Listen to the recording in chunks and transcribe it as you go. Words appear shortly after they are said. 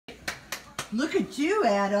Look at you,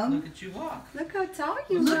 Adam. Look at you walk. Look how tall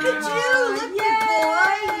you are. Look at you. Look, Yay!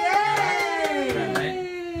 good boy.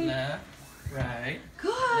 Yay. Right, left, right.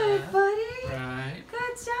 Good, left, buddy. right.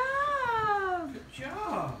 Good job. Good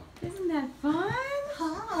job. Isn't that fun?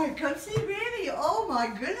 Hi, come see Randy. Oh my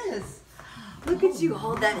goodness. Look at you.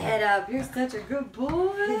 Hold that head up. You're such a good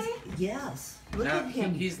boy. Yes. Look Now, at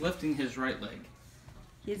him. he's lifting his right leg.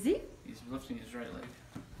 Is he? He's lifting his right leg.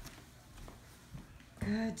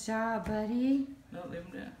 Good job, buddy. No, leave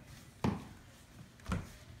him down.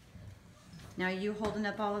 Now are you holding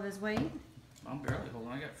up all of his weight? I'm barely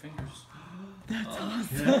holding. I got fingers. That's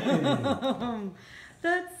awesome.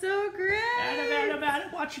 That's so great.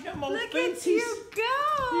 Adam, watching them old Look at you go.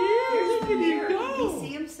 There's the mirror. go. Can he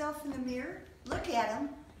see himself in the mirror? Look at him.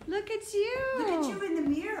 Look at you. Look at you in the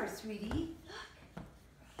mirror, sweetie.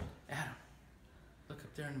 Adam, look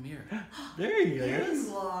up there in the mirror. There he There is.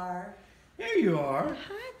 you are. There you are.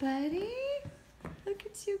 Hi, buddy. Look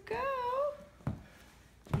at you go.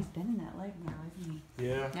 He's bending that leg now, isn't he?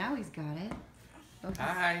 Yeah. Now he's got it. Okay.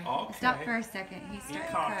 Hi. Okay. Stop for a second. He's You starting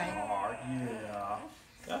to caught cry. hard. Yeah.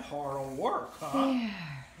 That hard on work, huh? There.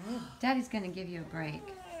 Daddy's going to give you a break.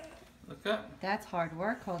 Look up. That's hard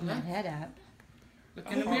work holding that head up.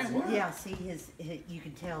 Look in the mirror. Yeah, see his you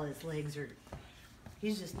can tell his legs are,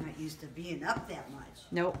 he's just not used to being up that much.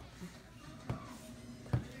 Nope.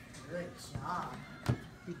 Good job.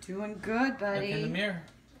 You're doing good, buddy. Look in the mirror.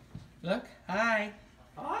 Look. Hi.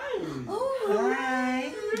 Hi. Oh,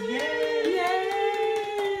 Hi. Yay.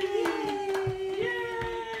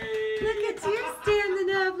 Look at you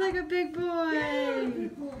standing up like a big boy.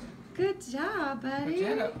 Good job, Put buddy. your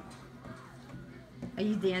head up. Are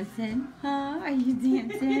you dancing? Huh? Are you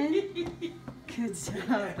dancing? Good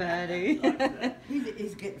job, buddy.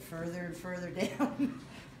 He's getting further and further down.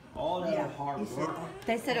 All that Yeah, hard he said work.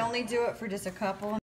 They said only do it for just a couple.